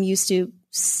 so I'm used to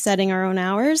setting our own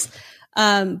hours.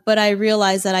 But I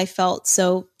realized that I felt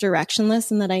so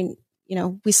directionless, and that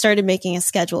we started making a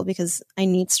schedule because I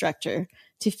need structure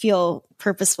to feel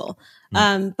purposeful.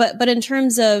 But in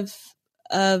terms of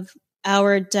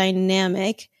our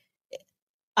dynamic,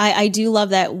 I do love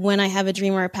that when I have a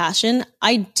dream or a passion,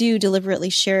 I do deliberately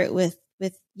share it with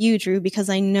you, Drew, because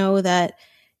I know that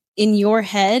in your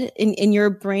head, in your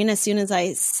brain, as soon as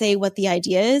I say what the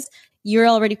idea is, you're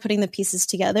already putting the pieces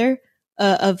together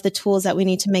of the tools that we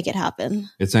need to make it happen.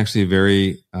 It's actually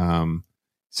very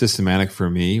systematic for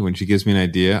me. When she gives me an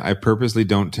idea, I purposely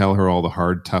don't tell her all the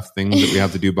hard, tough things that we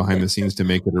have to do behind the scenes to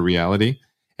make it a reality.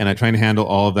 And I try to handle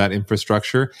all of that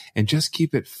infrastructure and just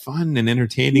keep it fun and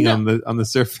entertaining on the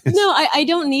surface. No, I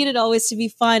don't need it always to be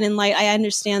fun and light. I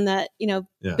understand that,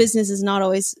 business is not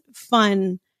always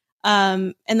fun.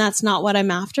 And that's not what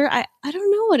I'm after. I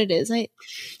don't know what it is.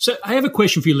 So I have a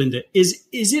question for you, Linda. Is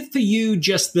it for you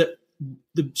just that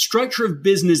the structure of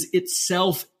business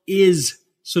itself is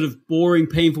sort of boring,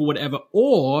 painful, whatever,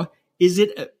 or is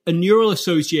it a neural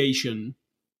association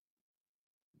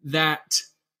that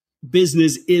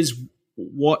business is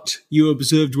what you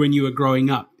observed when you were growing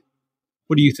up?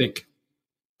 What do you think?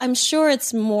 I'm sure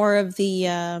it's more of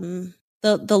the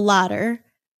latter.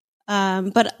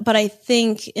 But I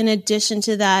think in addition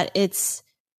to that, it's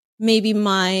maybe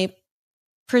my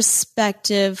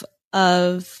perspective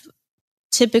of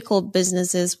typical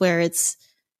businesses where it's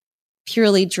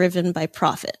purely driven by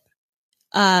profit.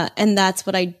 And that's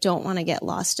what I don't want to get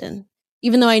lost in.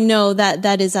 Even though I know that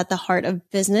that is at the heart of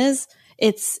business,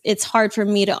 it's hard for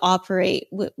me to operate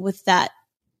with that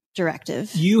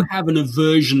directive. You have an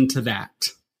aversion to that.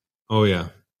 Oh, yeah.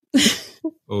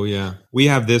 Oh, yeah. We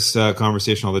have this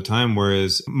conversation all the time,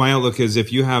 whereas my outlook is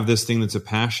if you have this thing that's a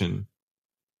passion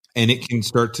and it can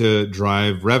start to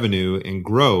drive revenue and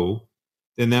grow,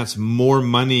 then that's more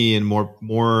money and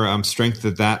more strength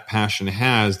that passion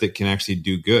has that can actually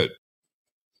do good.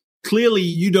 Clearly,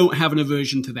 you don't have an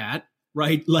aversion to that,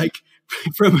 right? Like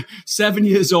from 7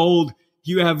 years old,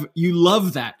 you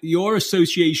love that. Your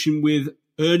association with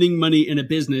earning money in a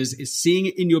business is seeing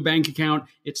it in your bank account.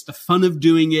 It's the fun of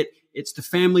doing it. It's the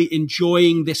family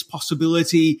enjoying this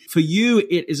possibility. For you,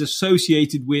 it is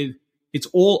associated with it's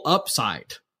all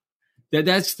upside.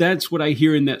 That's what I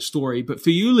hear in that story. But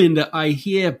for you, Linda, I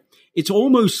hear it's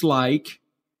almost like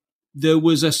there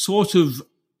was a sort of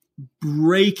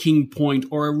breaking point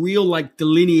or a real like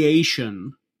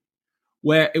delineation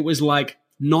where it was like,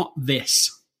 not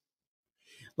this.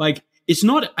 Like, it's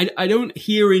not, I don't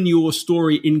hear in your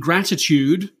story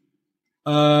ingratitude,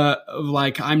 of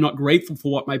like, I'm not grateful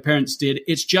for what my parents did.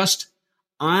 It's just,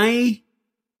 I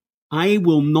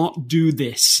will not do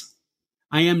this.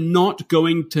 I am not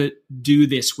going to do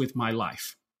this with my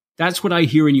life. That's what I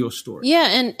hear in your story.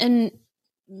 Yeah. And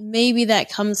maybe that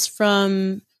comes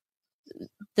from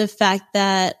the fact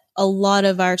that a lot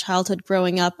of our childhood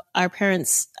growing up, our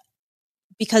parents,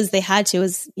 because they had to,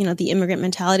 as the immigrant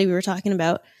mentality we were talking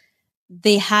about,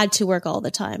 they had to work all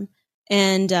the time.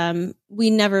 And we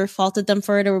never faulted them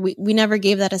for it, or we never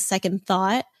gave that a second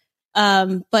thought.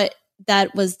 But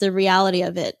that was the reality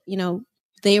of it.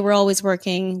 They were always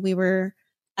working. We were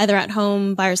either at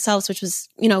home by ourselves, which was,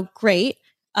 great.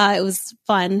 It was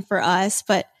fun for us.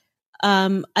 But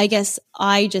I guess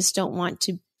I just don't want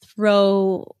to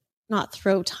not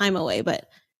throw time away, but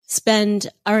spend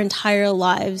our entire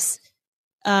lives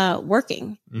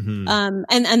working. Mm-hmm.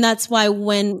 And that's why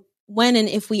when and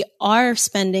if we are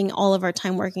spending all of our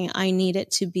time working, I need it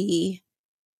to be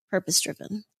purpose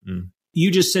driven. Mm.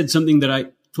 You just said something that I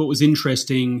thought was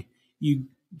interesting. You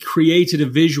created a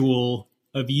visual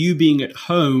of you being at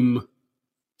home,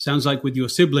 sounds like with your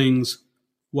siblings,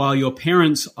 while your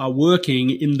parents are working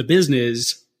in the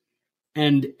business.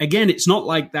 And again, it's not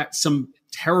like that's some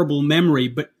terrible memory,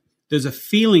 but there's a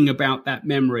feeling about that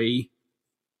memory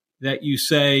that you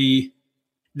say,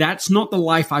 that's not the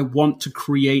life I want to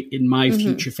create in my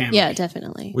future family. Yeah,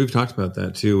 definitely. We've talked about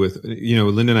that too with,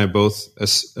 Linda and I both,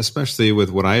 especially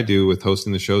with what I do with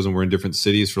hosting the shows and we're in different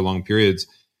cities for long periods.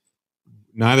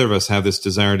 Neither of us have this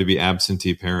desire to be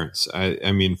absentee parents.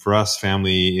 I mean, for us,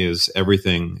 family is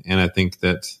everything. And I think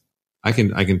that I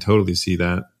can totally see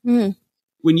that. Mm.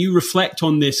 When you reflect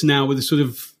on this now with a sort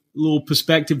of little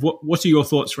perspective, what are your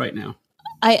thoughts right now?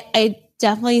 I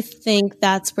definitely think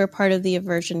that's where part of the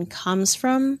aversion comes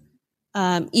from.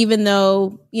 Even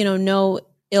though, no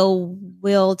ill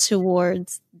will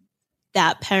towards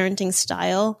that parenting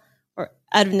style or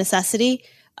out of necessity.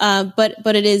 But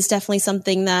it is definitely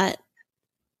something that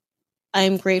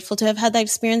I'm grateful to have had that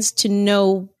experience, to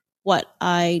know what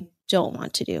I don't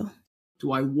want to do.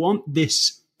 Do I want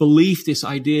this belief, this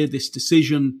idea, this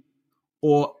decision,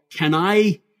 or can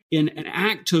I, in an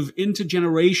act of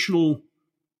intergenerational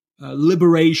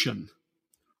liberation,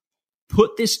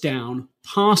 put this down,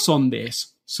 pass on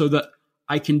this so that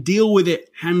I can deal with it,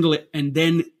 handle it, and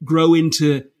then grow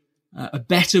into a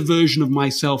better version of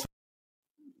myself?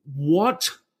 What's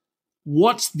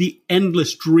the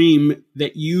endless dream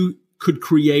that you could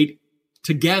create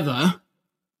together,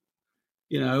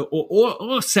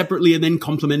 or separately and then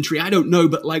complementary? I don't know,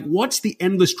 but like, what's the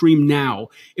endless dream now?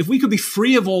 If we could be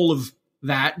free of all of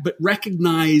that, but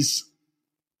recognize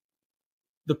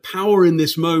the power in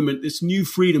this moment, this new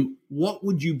freedom, what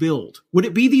would you build? Would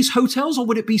it be these hotels, or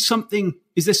would it be something,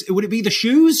 would it be the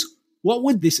shoes? What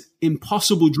would this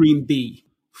impossible dream be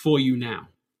for you now?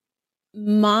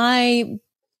 My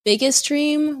biggest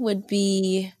dream would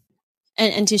be,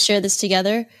 and to share this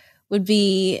together, would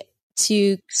be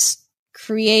to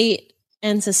create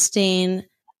and sustain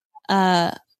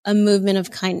a movement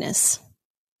of kindness.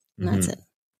 And that's it.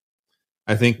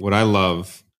 I think what I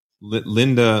love,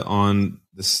 Linda, on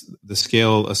the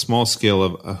scale, a small scale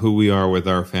of who we are with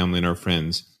our family and our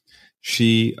friends,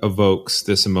 she evokes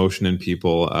this emotion in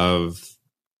people of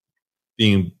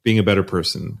being a better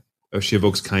person. She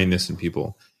evokes kindness in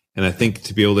people. And I think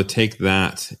to be able to take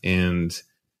that and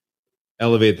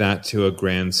elevate that to a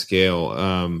grand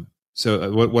scale.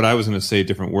 So what I was going to say,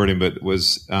 different wording, but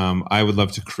was I would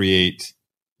love to create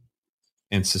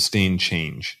and sustain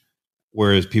change.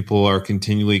 Whereas people are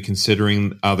continually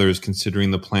considering others,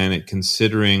 considering the planet,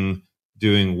 considering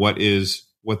doing what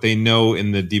they know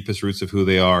in the deepest roots of who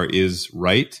they are is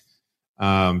right.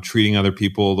 Treating other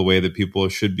people the way that people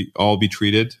should all be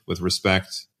treated, with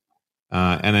respect,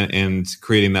 and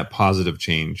creating that positive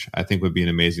change, I think would be an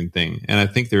amazing thing. And I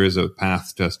think there is a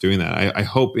path to us doing that. I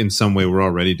hope in some way we're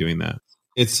already doing that.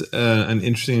 It's an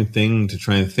interesting thing to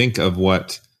try and think of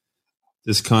what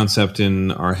this concept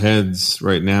in our heads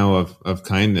right now of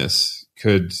kindness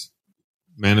could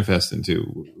manifest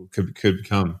into, could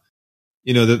become.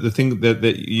 You know, the thing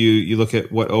that you look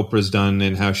at what Oprah's done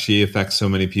and how she affects so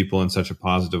many people in such a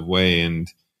positive way, and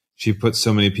she puts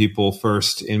so many people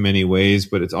first in many ways,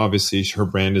 but it's obviously her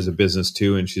brand is a business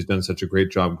too, and she's done such a great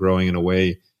job growing in a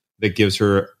way that gives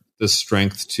her the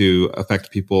strength to affect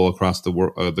people across the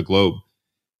world, the globe.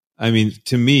 I mean,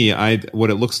 to me, what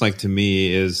it looks like to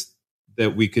me is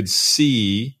that we could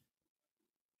see,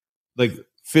 like,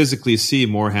 physically see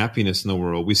more happiness in the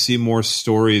world. We see more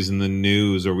stories in the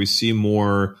news, or we see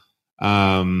more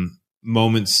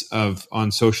moments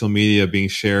on social media being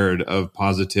shared of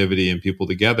positivity and people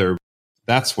together.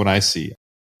 That's what I see.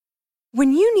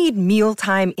 When you need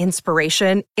mealtime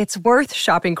inspiration, it's worth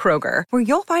shopping Kroger, where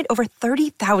you'll find over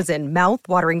 30,000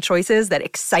 mouth-watering choices that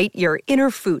excite your inner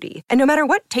foodie. And no matter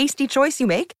what tasty choice you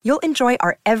make, you'll enjoy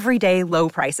our everyday low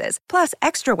prices, plus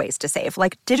extra ways to save,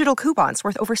 like digital coupons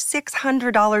worth over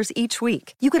 $600 each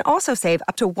week. You can also save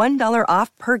up to $1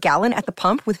 off per gallon at the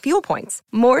pump with fuel points.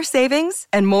 More savings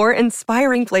and more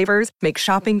inspiring flavors make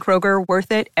shopping Kroger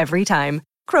worth it every time.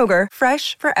 Kroger,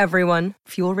 fresh for everyone.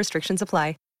 Fuel restrictions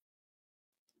apply.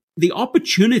 The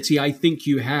opportunity I think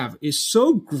you have is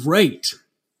so great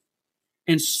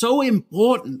and so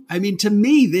important. I mean, to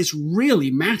me, this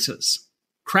really matters.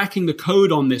 Cracking the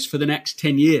code on this for the next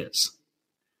 10 years.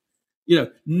 You know,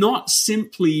 not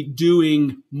simply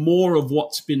doing more of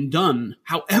what's been done,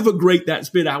 however great that's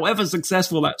been, however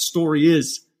successful that story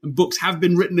is, and books have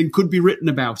been written and could be written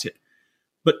about it,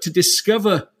 but to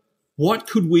discover what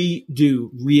could we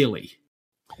do really.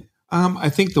 I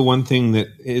think the one thing that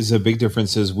is a big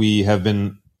difference is we have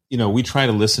been, we try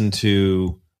to listen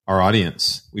to our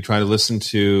audience. We try to listen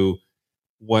to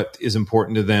what is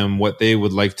important to them, what they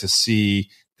would like to see,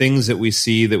 things that we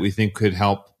see that we think could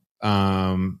help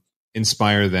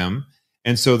inspire them.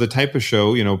 And so the type of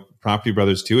show, Property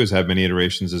Brothers 2 has had many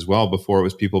iterations as well. Before it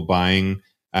was people buying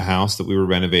a house that we were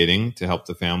renovating to help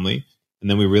the family. And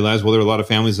then we realized, well, there are a lot of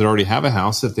families that already have a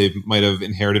house that they might have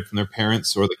inherited from their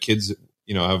parents, or the kids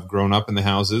have grown up in the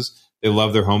houses. They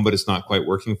love their home, but it's not quite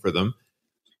working for them.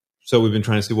 So we've been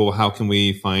trying to say, well, how can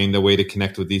we find a way to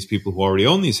connect with these people who already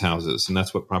own these houses? And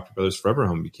that's what Property Brothers Forever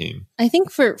Home became. I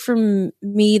think for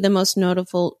me, the most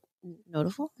notable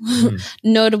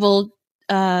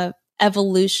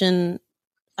evolution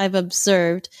I've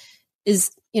observed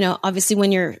is, obviously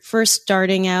when you're first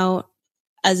starting out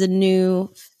as a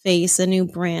new face, a new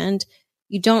brand,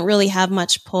 you don't really have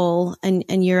much pull,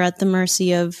 and you're at the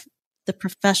mercy of the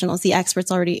professionals, the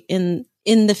experts already in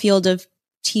the field of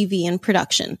TV and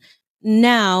production.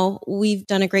 Now we've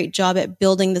done a great job at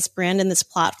building this brand and this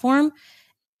platform.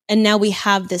 And now we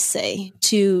have this say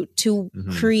to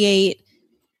create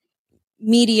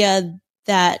media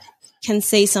that can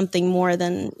say something more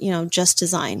than, just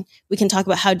design. We can talk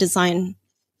about how design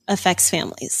affects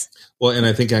families. Well, and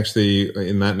I think actually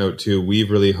in that note too,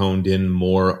 we've really honed in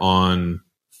more on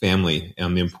family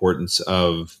and the importance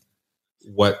of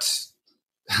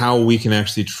how we can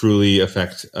actually truly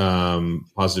affect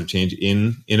positive change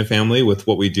in a family with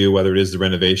what we do, whether it is the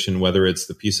renovation, whether it's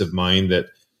the peace of mind that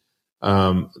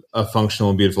a functional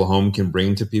and beautiful home can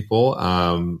bring to people.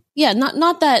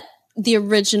 Not that the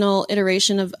original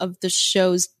iteration of the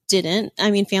shows didn't.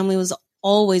 I mean, family was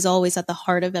always at the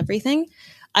heart of everything.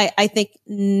 I think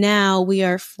now we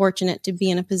are fortunate to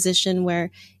be in a position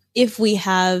where if we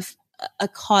have a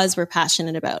cause we're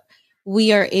passionate about,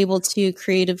 we are able to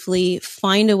creatively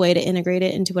find a way to integrate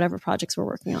it into whatever projects we're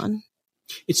working on.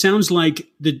 It sounds like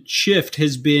the shift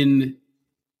has been,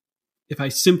 if I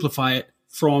simplify it,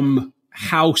 from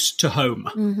house to home.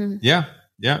 Mm-hmm. Yeah.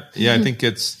 I think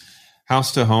it's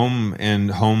house to home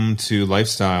and home to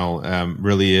lifestyle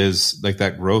really is like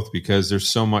that growth, because there's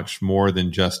so much more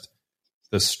than just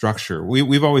the structure.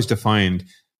 We've always defined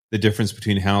the difference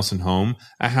between house and home.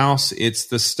 A house, it's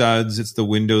the studs, it's the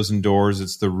windows and doors,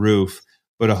 it's the roof.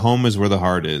 But a home is where the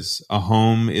heart is. A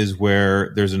home is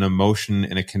where there's an emotion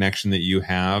and a connection that you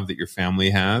have, that your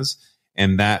family has,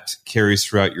 and that carries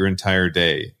throughout your entire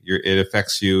day. It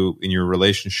affects you in your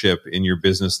relationship, in your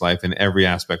business life, in every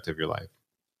aspect of your life.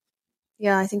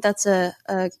 Yeah, I think that's a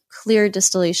clear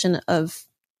distillation of,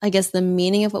 I guess, the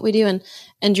meaning of what we do.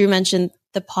 And Drew mentioned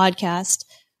the podcast.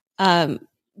 The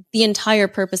entire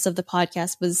purpose of the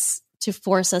podcast was to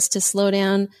force us to slow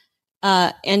down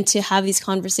and to have these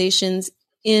conversations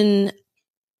in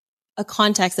a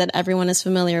context that everyone is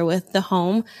familiar with, the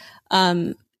home.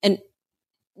 And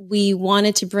we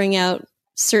wanted to bring out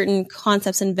certain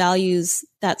concepts and values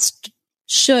that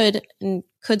should and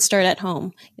could start at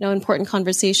home, important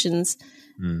conversations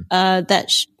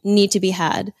that need to be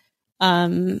had,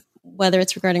 whether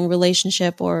it's regarding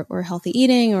relationship or healthy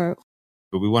eating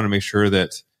But we want to make sure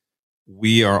that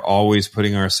we are always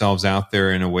putting ourselves out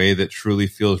there in a way that truly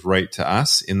feels right to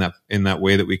us, in that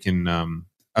way that we can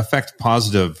affect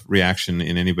positive reaction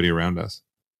in anybody around us.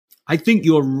 I think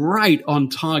you're right on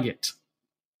target,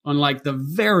 on like the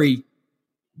very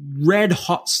red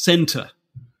hot center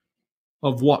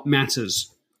of what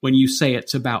matters when you say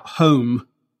it's about home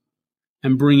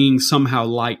and bringing somehow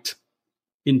light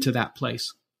into that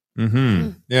place. Mm-hmm.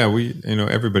 Yeah,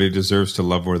 everybody deserves to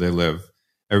love where they live.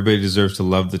 Everybody deserves to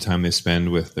love the time they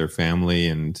spend with their family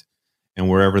and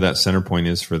wherever that center point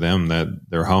is for them, that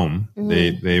their home.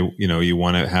 Mm-hmm. They you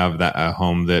want to have that a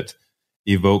home that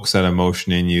evokes that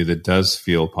emotion in you that does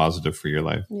feel positive for your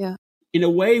life. Yeah. In a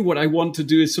way, what I want to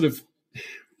do is sort of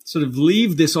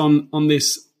leave this on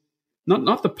this,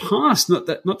 not the past, not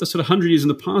the sort of 100 years in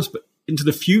the past, but into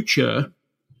the future,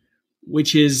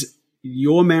 which is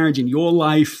your marriage and your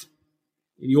life,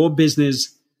 your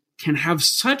business can have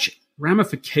such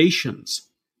ramifications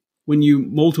when you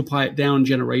multiply it down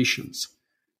generations.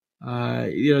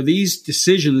 These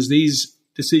decisions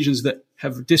that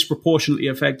have disproportionately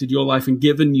affected your life and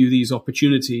given you these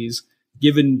opportunities,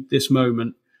 given this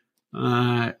moment,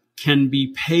 can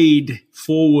be paid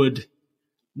forward,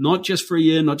 not just for a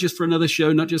year, not just for another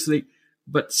show,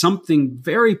 but something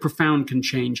very profound can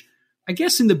change, I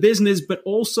guess, in the business, but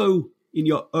also in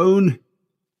your own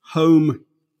home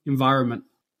environment.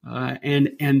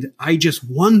 And I just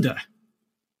wonder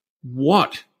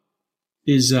what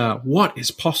is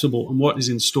possible and what is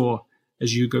in store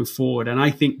as you go forward. And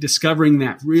I think discovering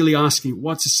that, really asking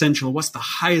what's essential, what's the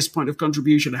highest point of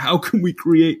contribution, how can we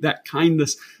create that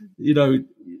kindness,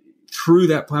 through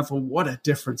that platform, what a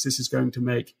difference this is going to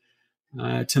make.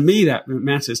 To me, that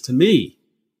matters. To me,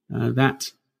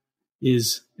 that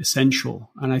is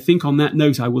essential. And I think on that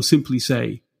note, I will simply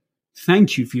say,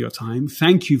 thank you for your time.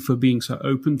 Thank you for being so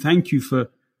open. Thank you for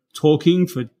talking,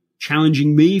 for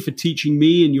challenging me, for teaching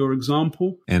me in your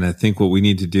example. And I think what we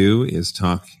need to do is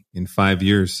talk in 5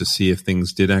 years to see if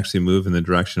things did actually move in the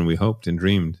direction we hoped and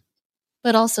dreamed.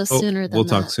 But also sooner than we'll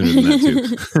that. Talk sooner than that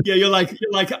too. Yeah, you're like,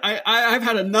 I've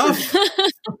had enough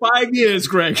for 5 years,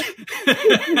 Greg.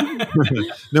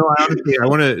 No, honestly, I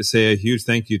want to say a huge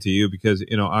thank you to you because,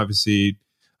 obviously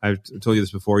I've told you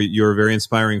this before, you're very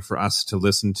inspiring for us to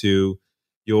listen to.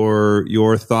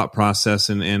 Your thought process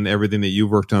and everything that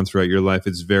you've worked on throughout your life.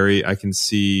 I can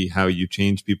see how you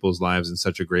change people's lives in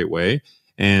such a great way.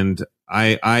 And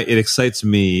it excites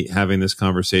me having this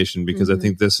conversation because I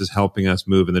think this is helping us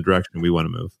move in the direction we want to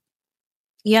move.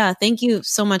 Yeah. Thank you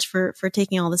so much for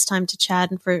taking all this time to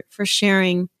chat and for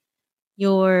sharing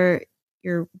your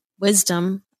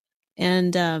wisdom.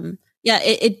 And,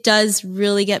 it does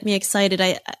really get me excited.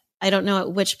 I don't know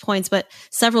at which points, but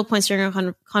several points during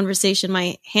our conversation,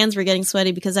 my hands were getting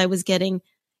sweaty because I was getting,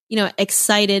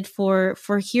 excited for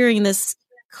hearing this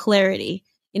clarity.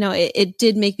 It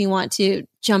did make me want to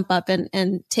jump up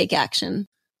and take action.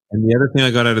 And the other thing I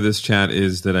got out of this chat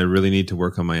is that I really need to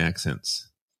work on my accents.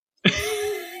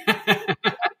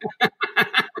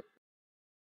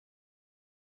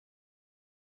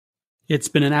 It's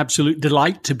been an absolute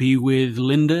delight to be with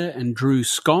Linda and Drew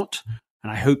Scott.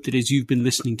 And I hope that as you've been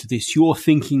listening to this, you're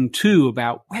thinking too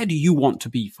about where do you want to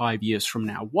be 5 years from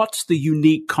now? What's the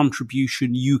unique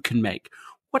contribution you can make?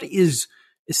 What is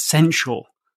essential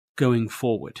going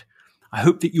forward? I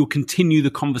hope that you'll continue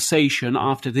the conversation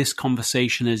after this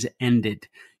conversation has ended.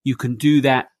 You can do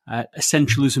that at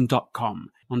essentialism.com,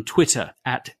 on Twitter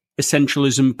at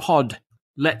essentialismpod.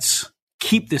 Let's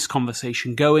keep this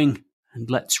conversation going and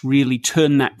let's really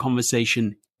turn that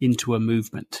conversation into a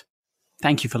movement.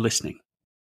 Thank you for listening.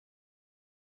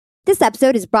 This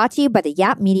episode is brought to you by the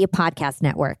Yap Media Podcast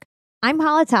Network. I'm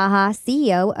Hala Taha,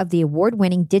 CEO of the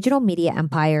award-winning digital media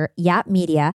empire, Yap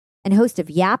Media, and host of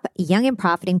Yap Young and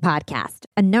Profiting Podcast,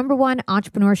 a #1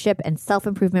 entrepreneurship and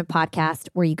self-improvement podcast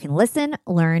where you can listen,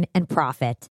 learn, and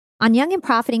profit. On Young and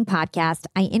Profiting Podcast,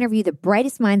 I interview the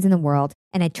brightest minds in the world,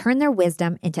 and I turn their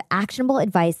wisdom into actionable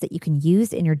advice that you can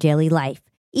use in your daily life.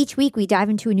 Each week, we dive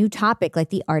into a new topic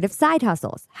like the art of side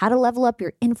hustles, how to level up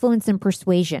your influence and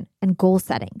persuasion, and goal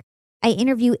setting. I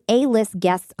interview A-list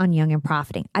guests on Young and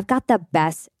Profiting. I've got the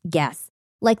best guests,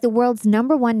 like the world's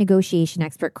 #1 negotiation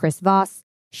expert, Chris Voss,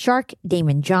 Shark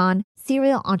Damon John,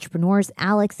 serial entrepreneurs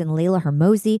Alex and Layla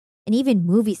Hermosi, and even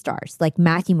movie stars like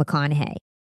Matthew McConaughey.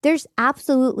 There's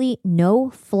absolutely no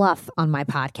fluff on my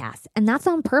podcast, and that's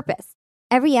on purpose.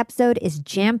 Every episode is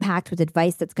jam-packed with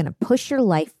advice that's going to push your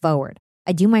life forward.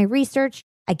 I do my research,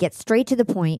 I get straight to the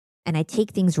point, and I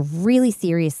take things really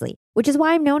seriously, which is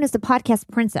why I'm known as the podcast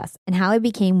princess and how I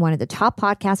became one of the top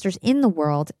podcasters in the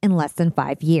world in less than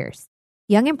 5 years.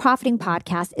 Young and Profiting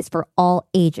Podcast is for all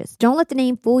ages. Don't let the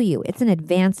name fool you. It's an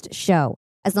advanced show.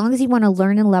 As long as you want to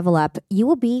learn and level up, you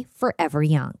will be forever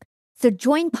young. So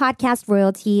join Podcast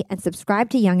Royalty and subscribe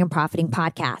to Young and Profiting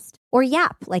Podcast, or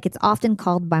YAP, like it's often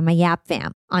called by my YAP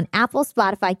fam, on Apple,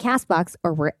 Spotify, CastBox,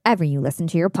 or wherever you listen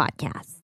to your podcasts.